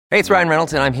Hey, it's Ryan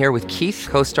Reynolds, and I'm here with Keith,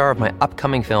 co-star of my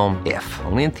upcoming film, If,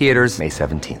 only in theaters May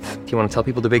 17th. Do you want to tell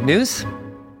people the big news?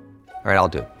 All right, I'll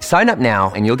do it. Sign up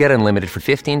now and you'll get unlimited for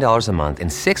 $15 a month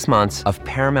and 6 months of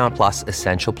Paramount Plus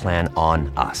Essential Plan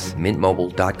on us.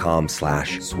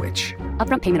 MintMobile.com/switch.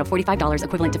 Upfront payment of $45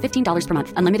 equivalent to $15 per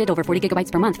month. Unlimited over 40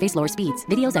 gigabytes per month. Face lower speeds.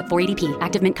 Videos at 480p.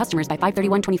 Active Mint customers by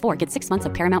 531.24 get 6 months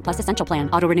of Paramount Plus Essential Plan.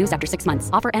 Auto renews after 6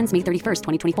 months. Offer ends May 31st,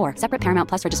 2024. Separate Paramount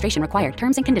Plus registration required.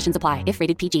 Terms and conditions apply if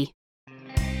rated PG.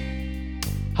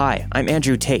 Hi, I'm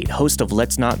Andrew Tate, host of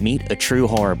Let's Not Meet, a true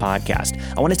horror podcast.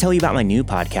 I want to tell you about my new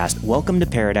podcast, Welcome to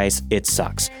Paradise, It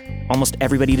Sucks. Almost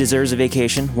everybody deserves a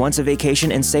vacation, wants a vacation,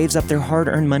 and saves up their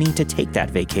hard-earned money to take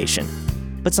that vacation.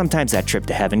 But sometimes that trip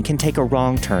to heaven can take a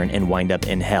wrong turn and wind up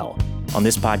in hell. On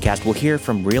this podcast, we'll hear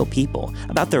from real people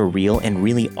about their real and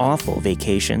really awful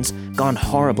vacations gone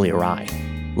horribly awry.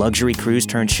 Luxury cruise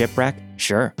turned shipwreck?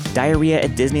 Sure. Diarrhea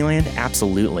at Disneyland?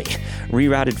 Absolutely.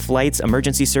 Rerouted flights,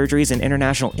 emergency surgeries, and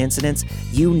international incidents?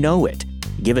 You know it.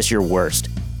 Give us your worst.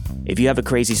 If you have a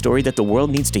crazy story that the world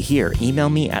needs to hear, email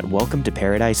me at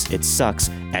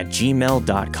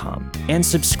welcometoparadiseitsucks@gmail.com. And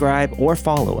subscribe or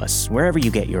follow us wherever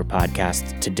you get your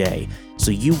podcasts today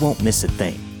so you won't miss a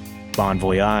thing. Bon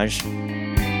voyage.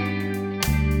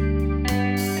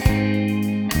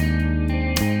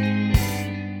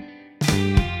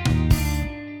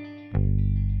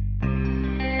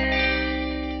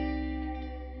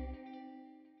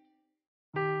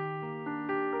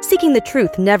 Seeking the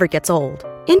truth never gets old.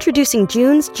 Introducing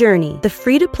June's Journey, the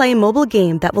free-to-play mobile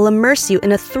game that will immerse you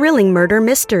in a thrilling murder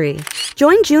mystery.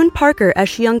 Join June Parker as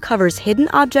she uncovers hidden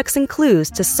objects and clues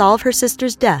to solve her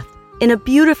sister's death in a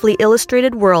beautifully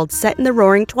illustrated world set in the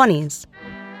Roaring '20s.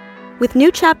 With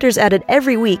new chapters added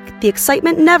every week, the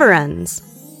excitement never ends.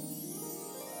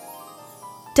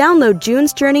 Download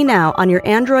June's Journey now on your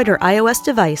Android or iOS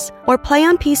device, or play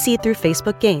on PC through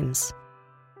Facebook Games.